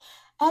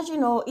As you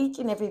know, each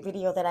and every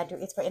video that I do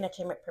is for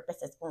entertainment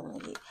purposes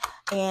only,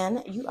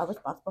 and you are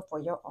responsible for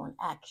your own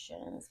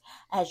actions.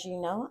 As you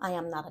know, I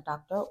am not a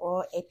doctor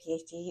or a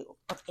PhD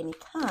of any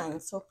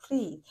kind, so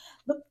please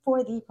look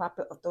for the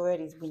proper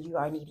authorities when you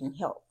are needing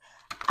help.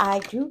 I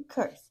do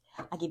curse.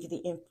 I give you the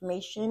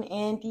information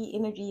and the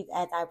energies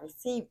as I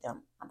receive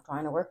them. I'm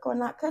trying to work on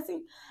not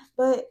cussing,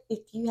 but if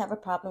you have a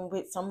problem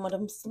with some of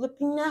them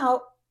slipping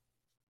out,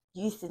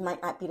 this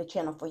might not be the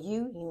channel for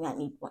you. You might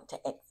need one to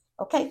exit.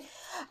 Okay?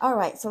 All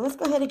right. So let's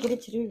go ahead and get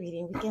into the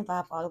reading. Weekend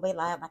vibe all the way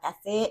live. Like I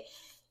said,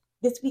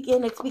 this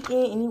weekend, next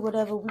weekend, any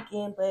whatever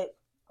weekend, but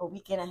a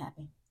weekend I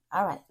happen.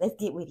 All right. Let's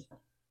get with it.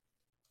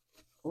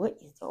 What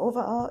is the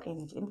overall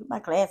energy? Let me put my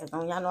glasses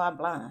on. Y'all know I'm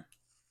blind.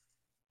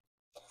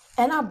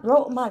 And I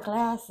broke my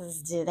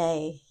glasses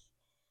today.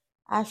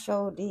 I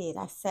sure did.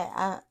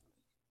 I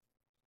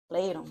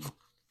played them.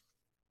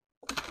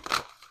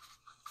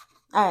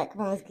 All right.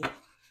 Come on. Let's get it.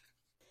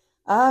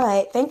 All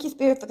right. Thank you,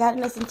 Spirit, for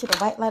guiding us into the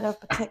white light of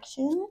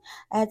protection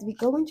as we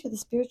go into the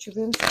spiritual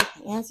room to get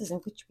the answers in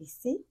which we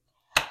seek.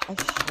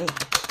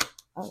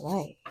 All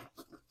right.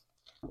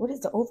 What is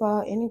the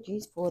overall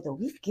energies for the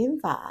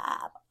weekend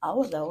vibe?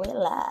 All the way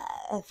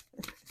live.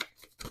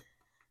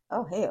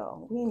 Oh,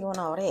 hell. We ain't doing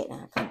all that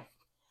now. Come on.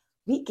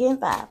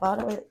 Weekend vibe all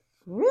the way.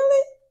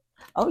 Really?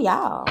 Oh,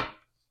 y'all.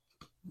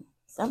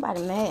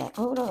 Somebody mad.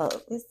 Hold up.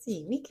 Let's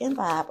see. Weekend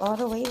vibe all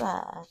the way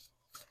live.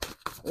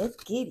 Let's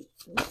get it.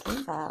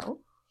 Weekend vibe. Oh,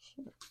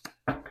 shit.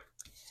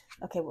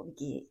 Okay, what we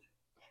get?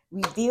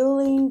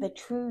 Revealing the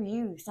true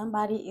you.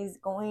 Somebody is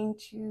going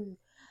to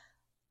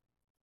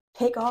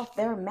take off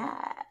their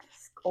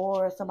mask,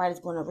 or somebody's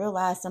going to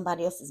realize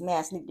somebody else's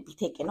mask needs to be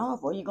taken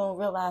off, or you're going to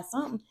realize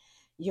something.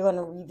 You're going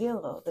to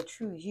reveal the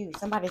true you.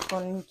 Somebody's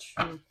going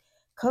to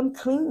come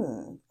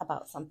clean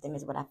about something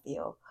is what I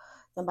feel.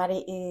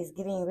 Somebody is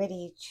getting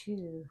ready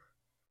to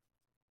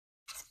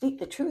speak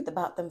the truth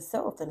about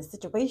themselves and the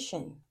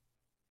situation.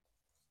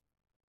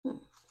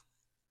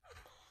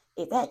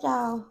 Is that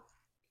y'all?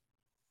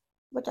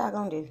 What y'all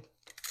gonna do?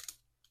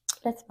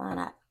 Let's find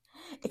out.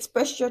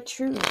 Express your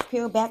truth.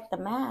 Peel back the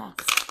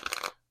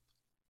mask.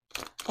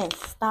 And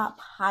stop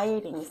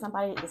hiding.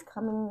 Somebody is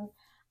coming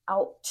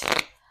out.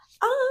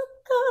 I'm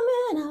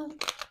coming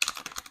out.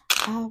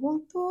 I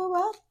want the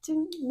world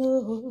to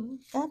know.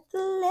 Got to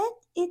let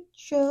it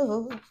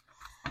show.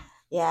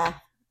 Yeah,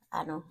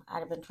 I know.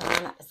 I've been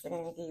trying not to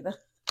sing either.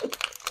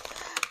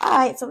 All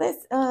right, so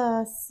let's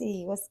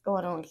see what's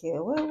going on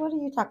here. What are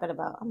you talking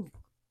about? I'm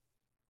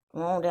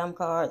on them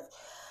cards.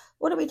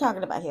 What are we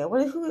talking about here?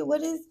 What is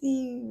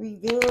the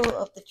reveal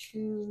of the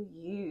true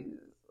you?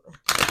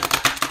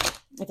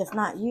 If it's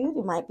not you,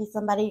 it might be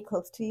somebody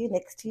close to you,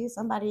 next to you.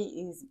 Somebody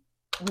is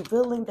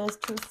revealing their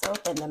true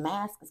self and the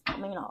mask is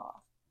coming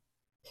off.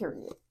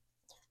 Period.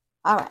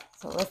 All right,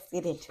 so let's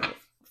get into it.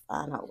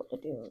 Find out what the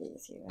deal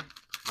is here.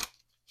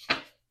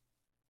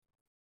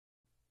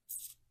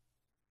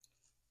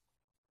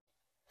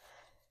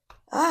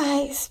 All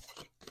right,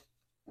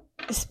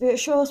 Spirit,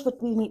 show us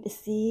what we need to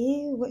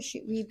see. What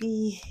should we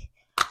be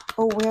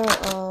aware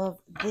of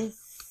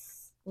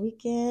this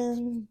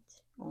weekend?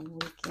 On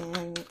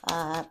weekend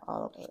vibe,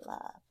 all the way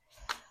live.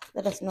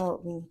 Let us know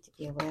what we need to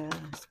be aware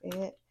of,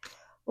 Spirit.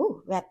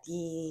 Ooh, we got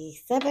the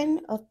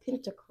 7 of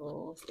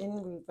Pentacles in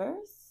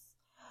reverse.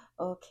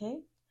 Okay.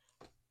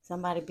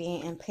 Somebody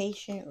being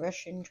impatient,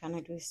 rushing, trying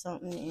to do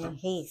something in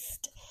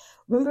haste.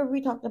 Remember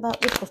we talked about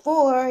this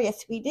before?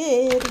 Yes, we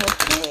did.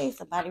 Okay,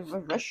 somebody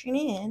was rushing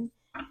in.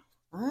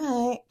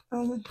 All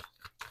right.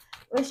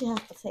 What you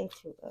have to say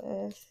to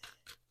us?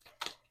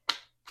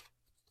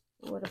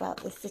 What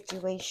about this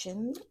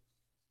situation?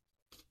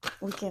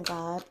 Weekend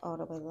vibe all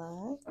the way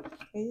live.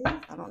 Okay.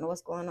 I don't know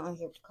what's going on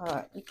here with the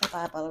card. Weekend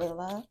vibe all the way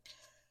live.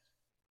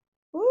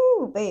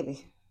 Ooh,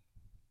 baby.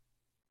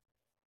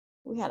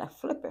 We had a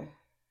flipper.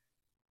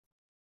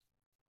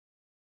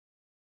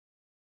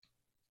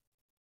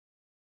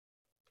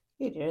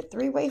 You did a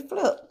 3-way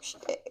flip.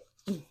 Shit.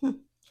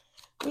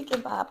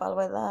 Weekend vibe all the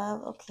way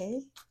live.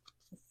 Okay.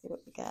 Let's see what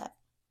we got.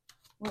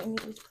 What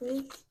English,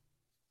 please?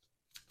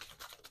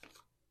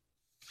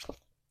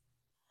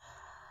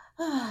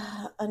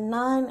 A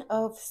 9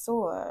 of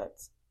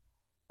Swords.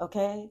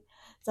 Okay.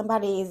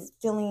 Somebody is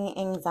feeling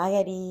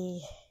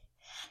anxiety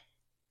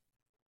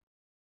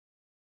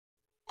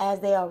as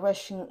they are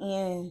rushing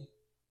in.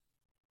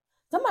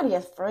 Somebody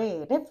is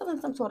afraid. They're feeling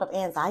some sort of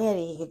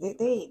anxiety.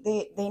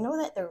 They know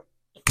that the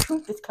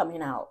truth is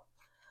coming out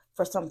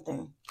for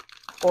something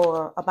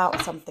or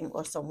about something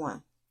or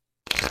someone.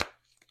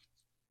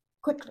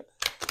 Quickly.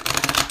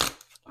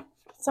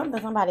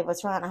 Something somebody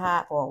was trying to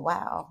hide for a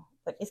while,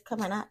 but it's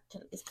coming out to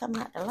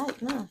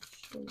light now.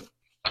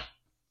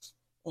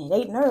 And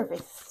they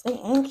nervous. They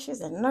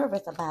anxious and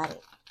nervous about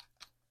it.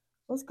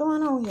 What's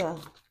going on here?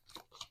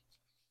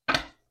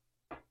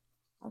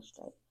 I'll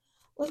straight.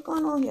 What's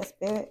going on here,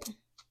 Spirit?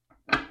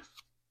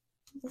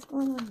 What's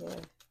going on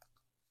here?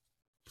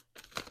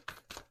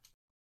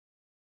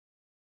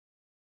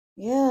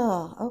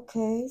 Yeah,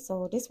 okay.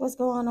 So this what's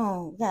going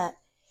on. We got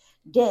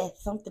death.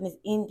 Something is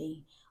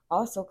ending.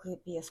 Also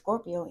could be a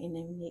Scorpio in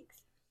the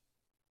mix.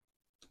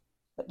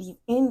 But these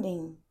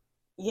ending,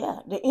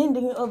 yeah, the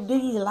ending of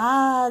these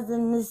lies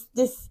and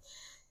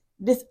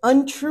this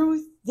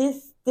untruth,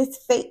 this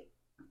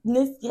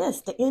fakeness,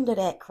 yes, the end of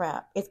that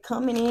crap. It's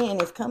coming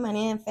in, it's coming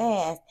in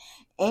fast.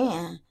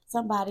 And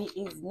somebody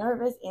is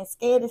nervous and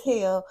scared as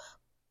hell,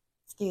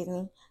 excuse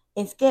me,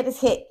 and scared as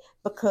heck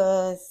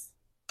because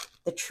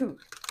the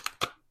truth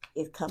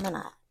is coming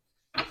out.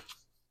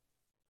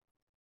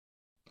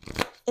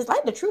 It's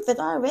like the truth is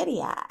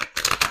already out.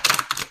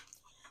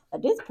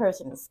 But this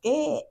person is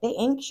scared. They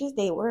anxious.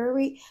 They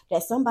worried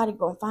that somebody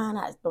gonna find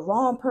out it's the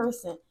wrong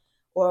person,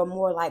 or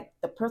more like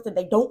the person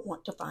they don't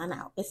want to find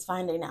out is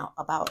finding out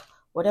about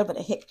whatever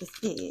the heck this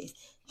is.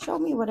 Show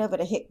me whatever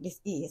the heck this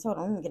is. Hold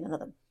on, let me get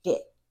another deck.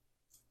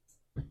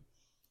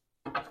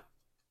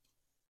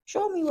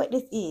 Show me what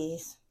this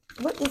is.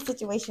 What this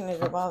situation is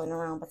revolving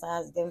around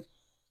besides them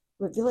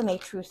revealing their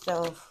true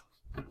self.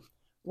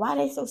 Why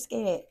they so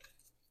scared?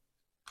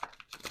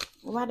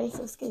 Why they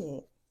so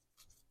scared?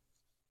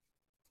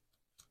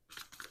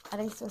 Why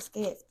they so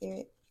scared,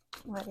 Spirit?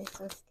 Why they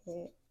so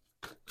scared?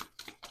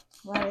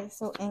 Why they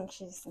so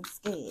anxious and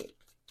scared?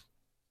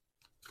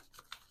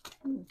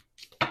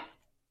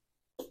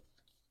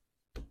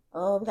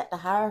 Oh, we got the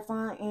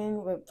Hierophant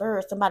in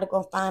reverse. Somebody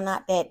gonna find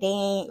out that they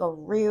ain't a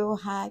real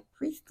high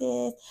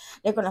priestess.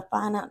 They're gonna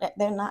find out that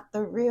they're not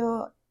the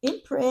real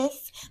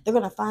empress. They're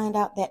gonna find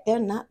out that they're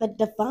not the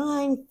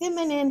divine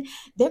feminine.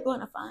 They're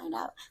gonna find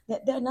out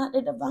that they're not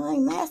the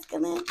divine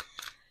masculine.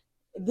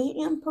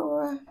 The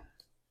emperor.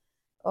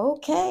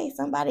 Okay,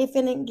 somebody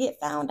finna get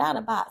found out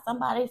about.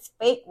 Somebody's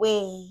fake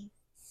way.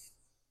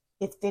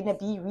 It's finna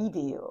be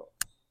revealed.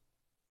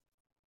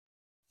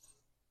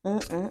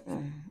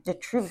 The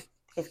truth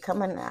is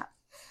coming out.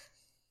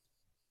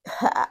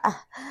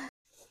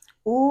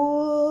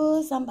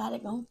 Ooh, somebody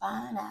gonna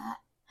find out.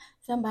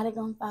 Somebody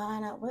gonna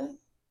find out what?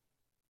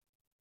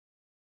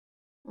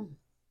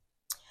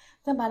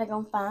 Somebody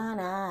gonna find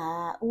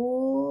out.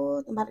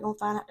 Ooh, somebody gonna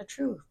find out the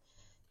truth.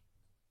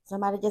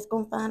 Somebody just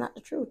gonna find out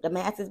the truth. The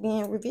mask is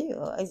being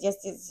revealed.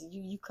 It's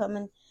you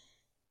coming.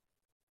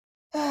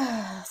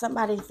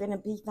 Somebody's gonna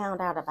be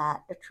found out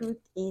about. The truth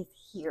is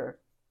here.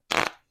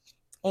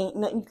 Ain't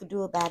nothing you can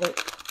do about it.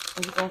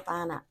 And you're gonna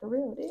find out the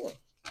real deal.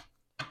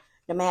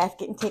 The mask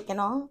getting taken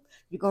off.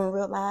 You're gonna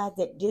realize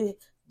that the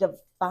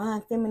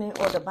divine feminine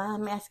or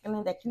divine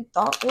masculine that you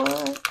thought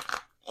was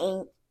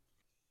ain't.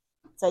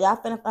 So y'all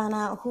finna find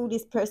out who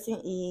this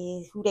person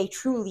is, who they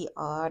truly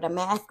are. The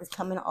mask is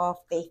coming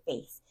off their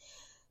face.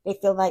 They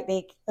feel like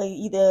they are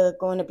either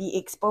going to be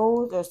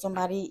exposed or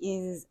somebody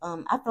is,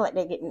 I feel like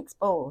they're getting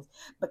exposed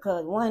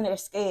because one, they're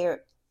scared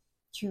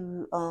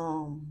to,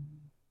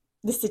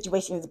 this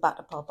situation is about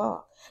to pop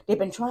off. They've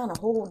been trying to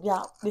hold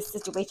out this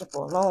situation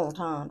for a long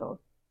time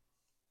though.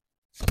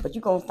 But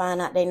you're going to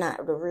find out they're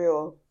not the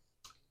real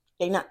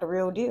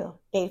deal.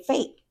 They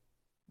fake.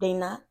 They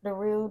not the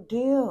real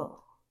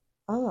deal.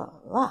 Oh,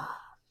 wow.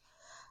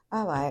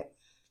 All right.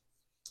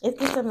 Let's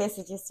get some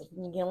messages so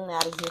we can get on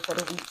out of here for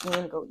the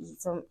weekend. Go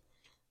eat some,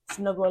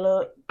 snuggle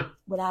up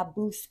with our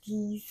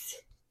booskies.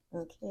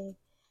 Okay.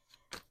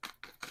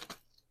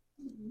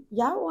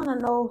 Y'all want to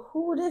know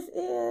who this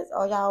is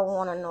or y'all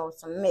want to know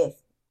some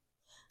messages?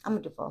 I'm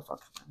going to do both.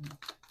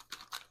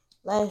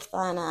 Let's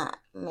find out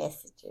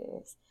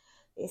messages.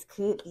 This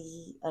could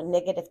be a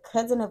negative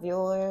cousin of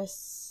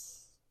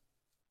yours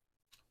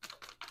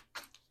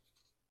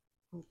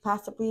who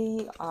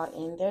possibly are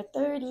in their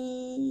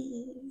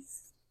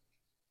 30s.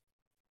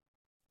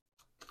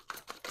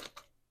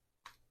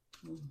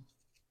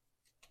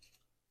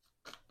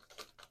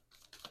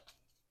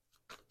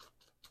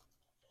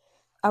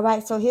 All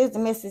right, so here's the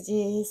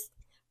messages.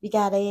 We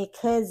got a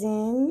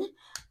cousin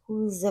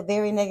who's a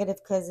very negative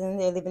cousin.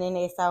 They're living in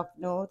their South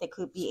North. They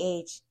could be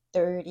age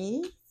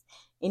 30s,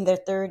 in their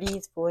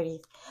 30s,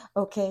 40s.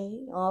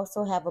 Okay,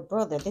 also have a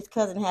brother. This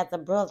cousin has a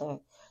brother.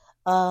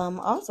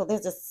 Also,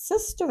 there's a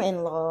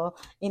sister-in-law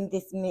in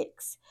this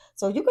mix.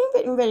 So you're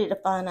getting ready to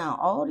find out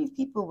all these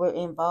people were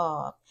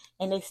involved,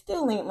 and they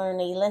still ain't learned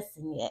their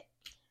lesson yet.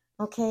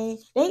 Okay,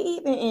 they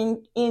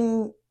even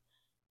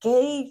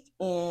engaged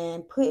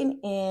in putting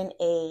in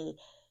a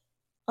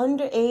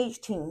underage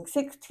teen,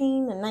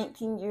 16 to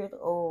 19 years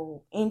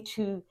old,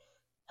 into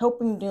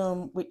helping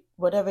them with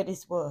whatever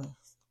this was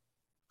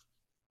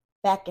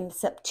back in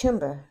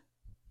September.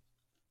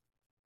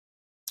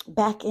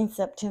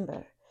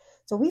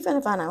 So we're going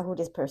to find out who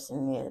this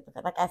person is.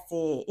 Because like I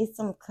said, it's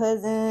some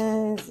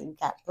cousins. You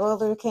got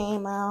brother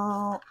came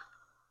out.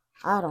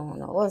 I don't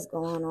know what's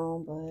going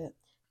on, but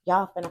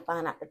y'all finna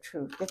find out the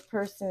truth. This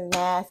person's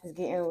mask is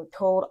getting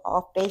told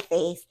off their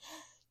face.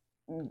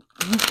 You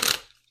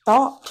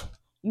thought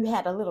you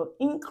had a little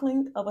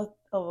inkling of a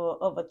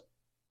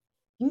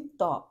you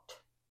thought.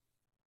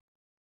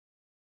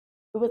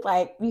 It was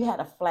like you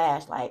had a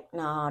flash like,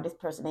 nah, this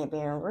person ain't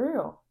being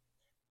real.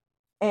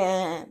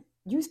 And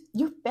you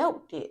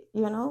felt it,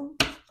 you know?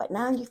 But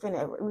now you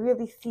finna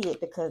really see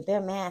it because their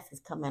mask is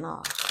coming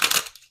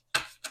off.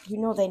 You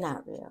know they're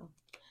not real.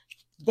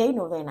 They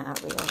know they're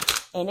not real.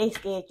 And they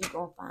scared you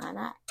gonna find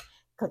out.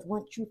 Because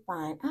once you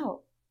find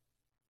out,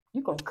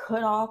 You're going to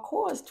cut all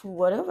cords to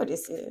whatever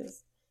this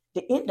is,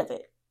 the end of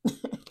it.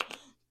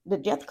 The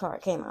death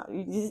card came out.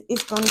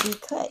 It's going to be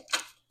cut.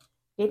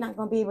 They're not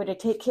going to be able to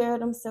take care of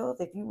themselves.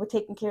 If you were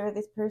taking care of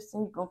this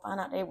person, you're going to find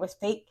out they was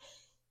fake.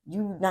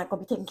 You're not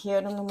going to be taking care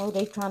of them no more.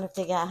 They're trying to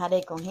figure out how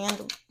they're going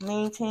to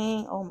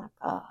maintain. Oh, my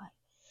God.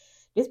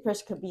 This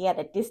person could be at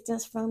a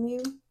distance from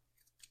you.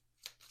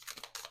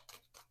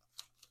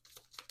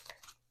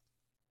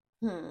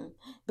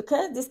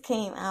 Because this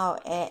came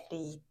out at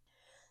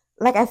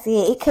like I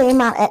said, it came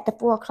out at the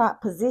 4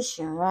 o'clock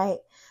position, right?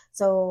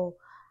 So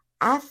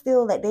I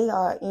feel that they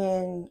are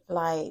in,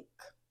 like,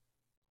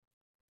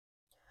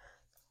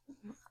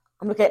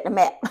 I'm looking at the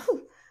map.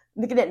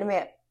 Looking at the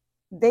map.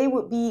 They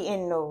would be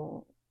in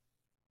the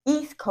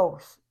East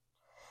Coast,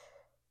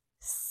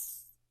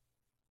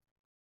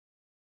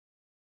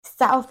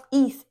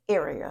 Southeast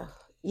area.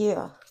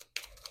 Yeah.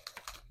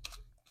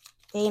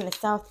 They in the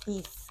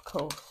Southeast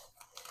Coast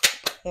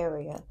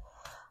area.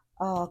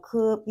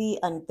 Could be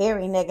a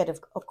very negative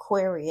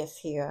Aquarius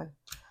here.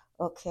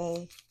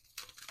 Okay.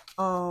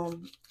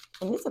 And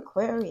this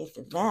Aquarius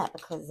is that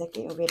because they're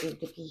getting ready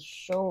to be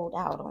showed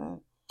out on.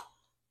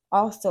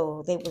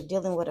 Also, they were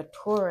dealing with a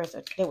Taurus,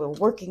 or they were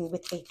working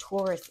with a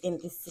Taurus in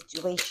this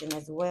situation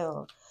as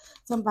well.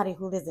 Somebody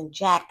who lives in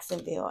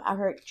Jacksonville. I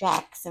heard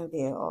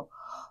Jacksonville.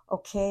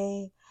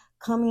 Okay.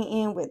 Coming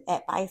in with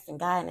advice and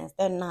guidance.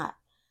 They're not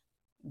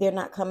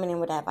coming in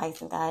with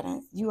advice and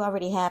guidance. You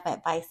already have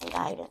advice and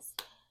guidance.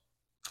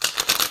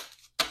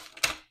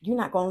 You're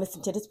not going to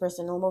listen to this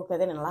person no more because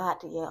they done lied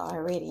to you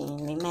already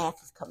and their mask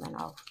is coming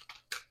off.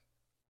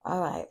 All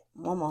right,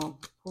 one more.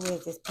 Who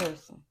is this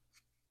person?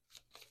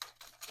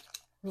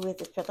 Who is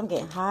this person? I'm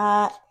getting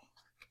hot.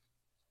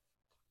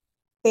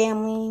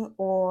 Family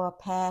or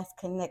past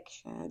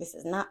connection. This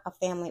is not a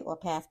family or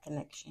past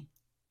connection.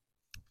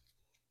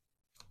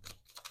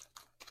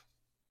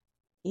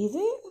 Is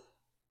it?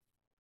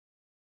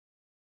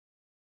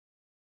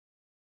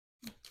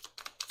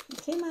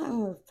 It came out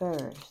in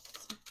reverse.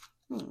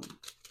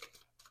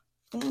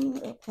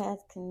 Family or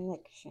past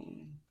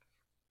connection.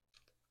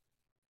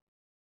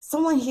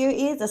 Someone here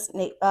is a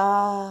snake.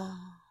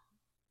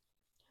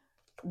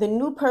 The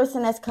new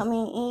person that's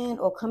coming in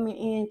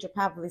to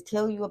probably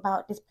tell you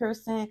about this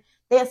person,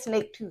 they're a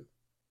snake too.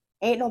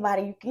 Ain't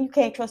nobody, you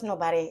can't trust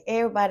nobody.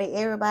 Everybody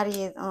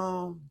is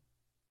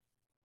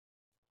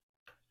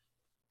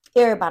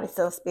everybody's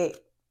suspect.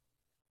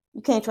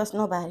 You can't trust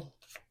nobody.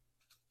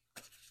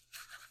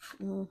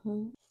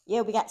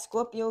 Yeah, we got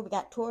Scorpio, we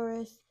got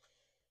Taurus.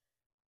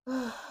 We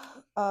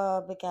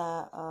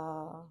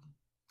got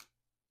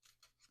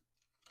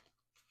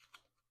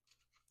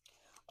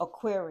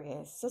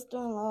Aquarius,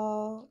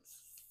 sister-in-law,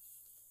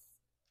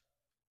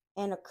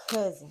 and a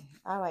cousin.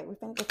 All right, we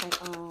finna get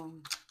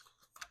some.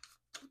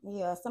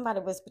 Yeah,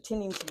 somebody was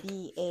pretending to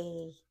be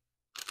a.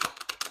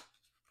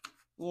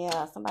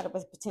 Yeah, somebody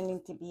was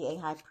pretending to be a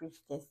high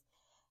priestess.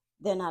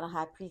 They're not a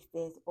high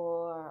priestess,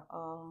 or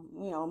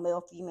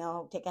male,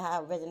 female, take it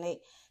how it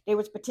resonate. They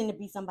was pretending to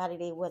be somebody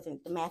they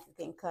wasn't. The mask is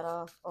getting cut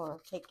off or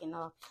taken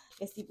off.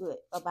 Let's see what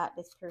about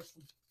this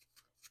person.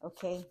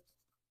 Okay.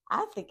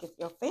 I think it's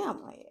your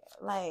family.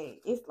 Like,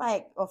 it's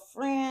like a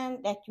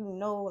friend that you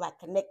know, like,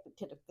 connected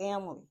to the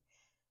family.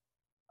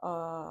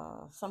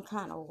 Some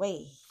kind of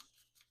way.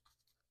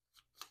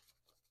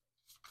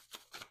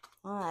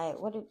 All right,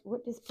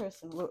 what this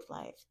person look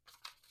like?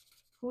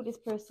 Who this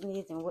person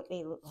is and what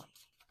they look like.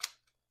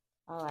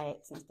 All right,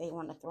 since they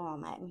want to throw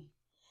them at me.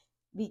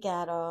 We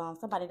got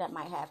somebody that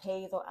might have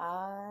hazel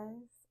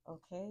eyes.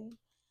 Okay.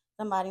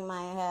 Somebody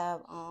might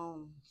have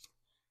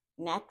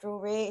natural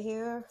red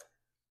hair.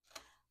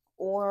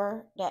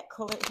 Or that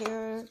colored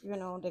hair,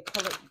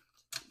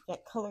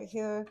 that colored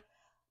hair.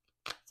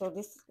 So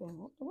this,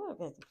 what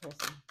is the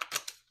person?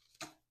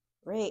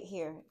 Red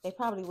hair. They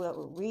probably wear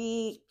with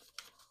red,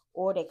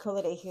 or they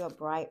color their hair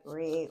bright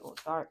red or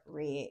dark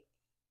red.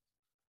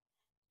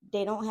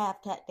 They don't have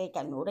they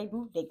got no, they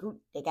do.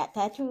 They got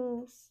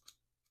tattoos,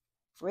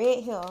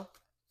 red hair,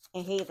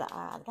 and hazel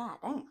eyes. God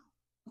damn,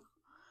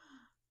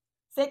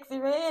 sexy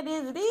red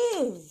as it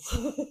is.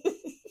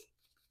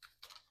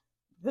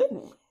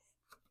 Goodness.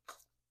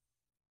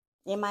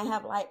 They might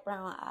have light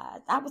brown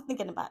eyes. I was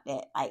thinking about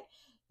that. Like,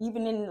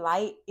 even in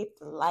light, if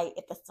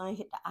the sun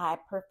hit the eye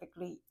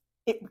perfectly,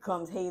 it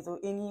becomes hazel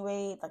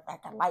anyway. It's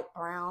like a light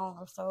brown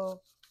or so.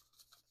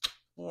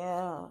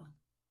 Yeah.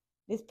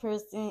 This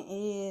person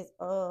is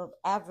of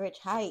average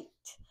height.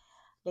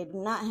 They do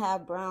not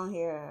have brown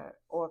hair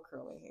or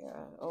curly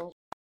hair.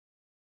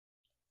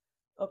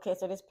 Okay,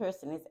 so this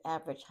person is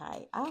average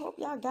height. I hope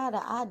y'all got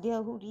an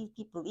idea who these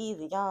people is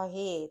in y'all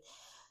head.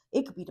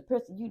 It could be the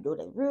person you know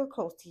that's real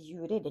close to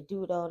you. They the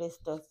dude all this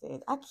stuff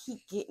is. I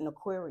keep getting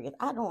Aquarius.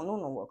 I don't know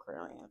no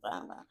Aquarians.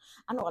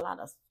 I know a lot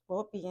of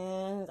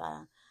Scorpions.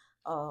 I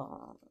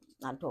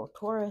know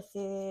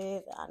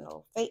Tauruses. I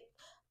know fake,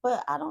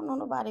 but I don't know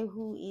nobody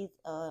who is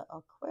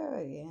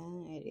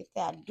Aquarian. And if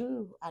I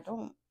do, I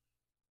don't.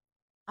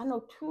 I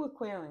know 2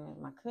 Aquarians.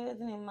 My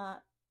cousin and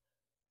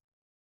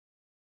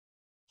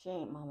she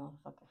ain't my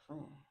motherfucking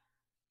friend.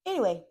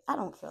 Anyway, I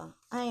don't care.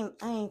 I ain't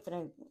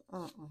finna.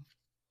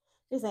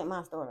 This ain't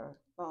my story.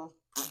 Well,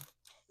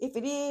 if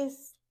it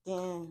is,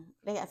 then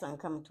they got something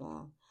coming to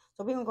them.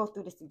 So we're gonna go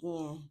through this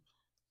again.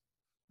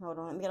 Hold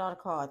on, let me get all the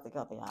cards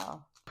together,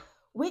 y'all.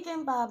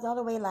 Weekend vibes all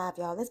the way live,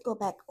 y'all. Let's go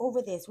back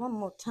over this one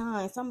more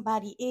time.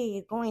 Somebody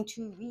is going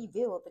to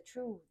reveal the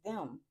true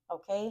them,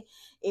 okay?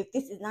 If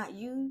this is not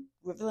you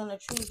revealing the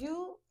true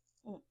you,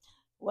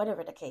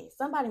 whatever the case,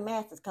 somebody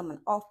mask is coming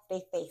off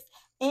their face,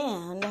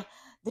 and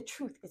the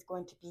truth is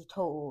going to be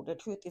told. The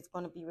truth is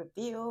going to be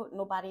revealed.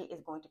 Nobody is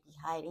going to be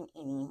hiding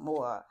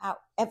anymore.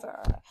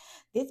 However,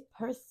 this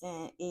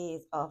person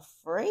is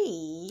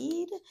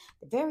afraid,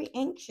 very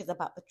anxious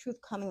about the truth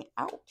coming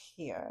out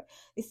here.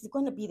 This is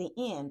going to be the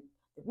end.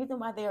 The reason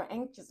why they are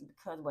anxious is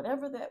because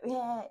whatever that we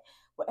had,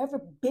 whatever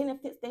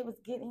benefits they was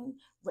getting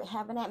with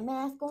having that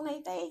mask on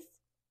their face,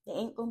 they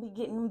ain't gonna be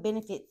getting them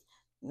benefits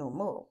no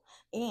more.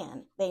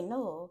 And they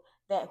know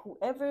that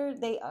whoever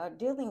they are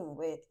dealing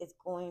with is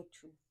going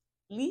to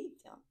leave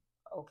them.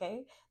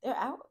 Okay, they're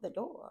out the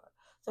door.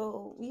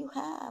 So you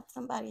have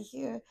somebody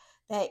here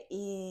that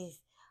is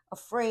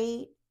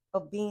afraid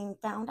of being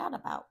found out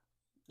about,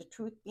 the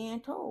truth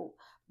being told,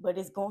 but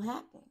it's gonna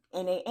happen,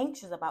 and they're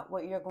anxious about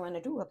what you're going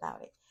to do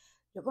about it.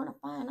 You're going to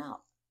find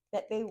out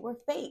that they were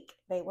fake.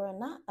 They were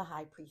not the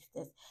high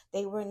priestess.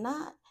 They were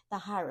not the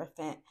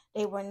hierophant.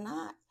 They were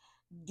not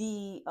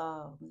the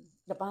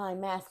divine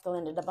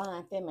masculine, the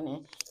divine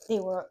feminine. They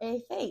were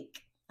a fake.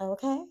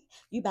 Okay?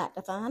 You about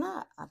to find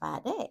out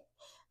about that.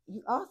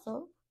 You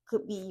also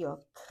could be your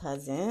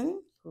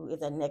cousin, who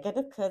is a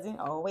negative cousin,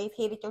 always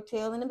hated your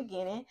tail in the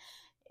beginning,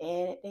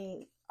 and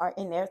they are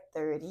in their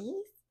 30s.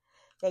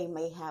 They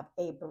may have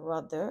a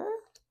brother,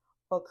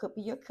 or could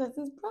be your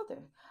cousin's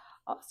brother.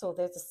 Also,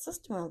 there's a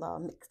sister-in-law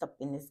mixed up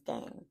in this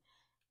game.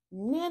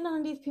 None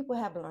of these people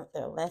have learned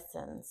their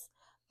lessons,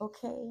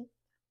 okay?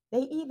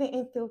 They even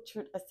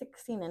infiltrate a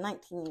 16 and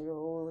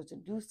 19-year-old to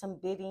do some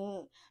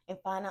bidding and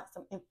find out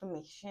some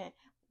information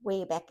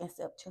way back in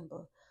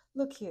September.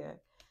 Look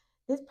here.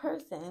 This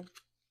person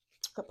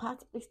could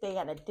possibly stay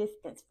at a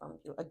distance from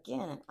you.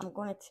 Again, I'm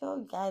going to tell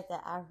you guys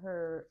that I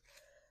heard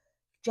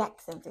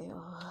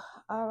Jacksonville.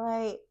 All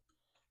right.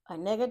 A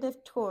negative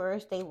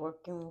Taurus they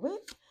working with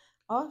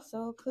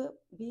also could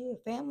be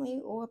a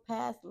family or a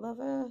past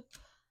lover.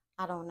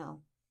 I don't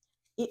know.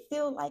 It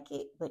feels like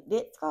it, but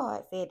this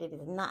card said it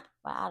is not,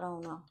 but I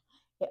don't know.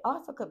 It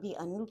also could be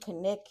a new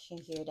connection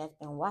here that's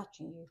been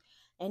watching you.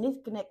 And this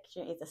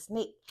connection is a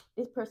snake.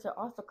 This person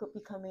also could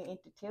be coming in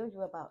to tell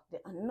you about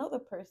another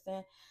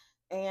person,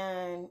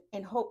 and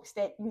in hopes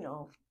that,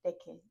 they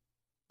can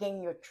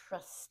gain your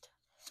trust.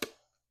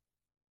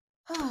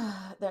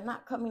 They're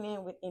not coming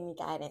in with any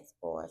guidance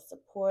or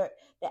support.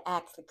 They're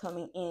actually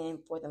coming in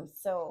for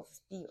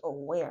themselves. Be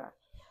aware.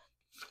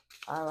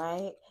 All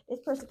right. This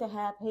person could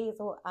have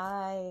hazel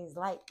eyes,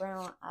 light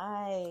brown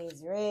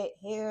eyes, red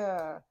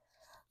hair.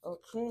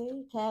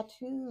 Okay.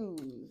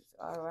 Tattoos.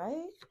 All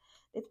right.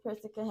 This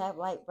person could have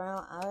light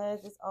brown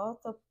eyes.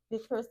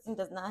 This person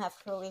does not have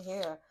curly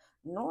hair,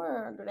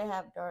 nor do they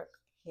have dark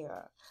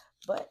hair,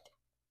 but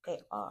they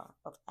are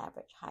of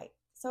average height.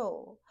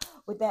 So,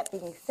 with that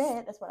being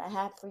said, that's what I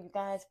have for you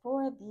guys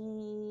for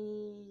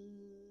the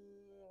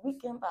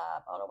weekend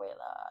vibe all the way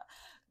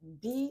live.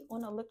 Be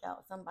on the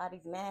lookout.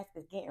 Somebody's mask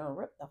is getting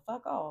ripped the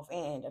fuck off,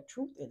 and the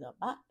truth is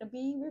about to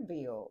be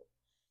revealed.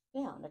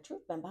 Now, the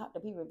truth been about to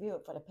be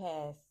revealed for the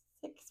past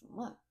 6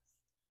 months.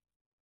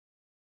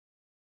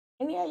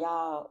 Any of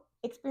y'all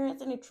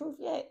experienced any truth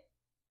yet?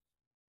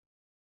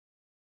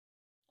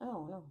 I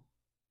don't know.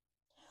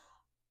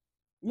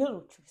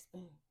 Little truth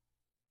been,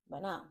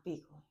 but not big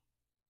one.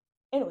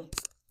 Anyway,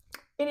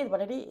 it is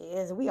what it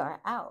is. We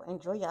are out.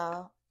 Enjoy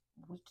y'all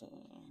weekend.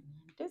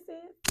 This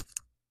is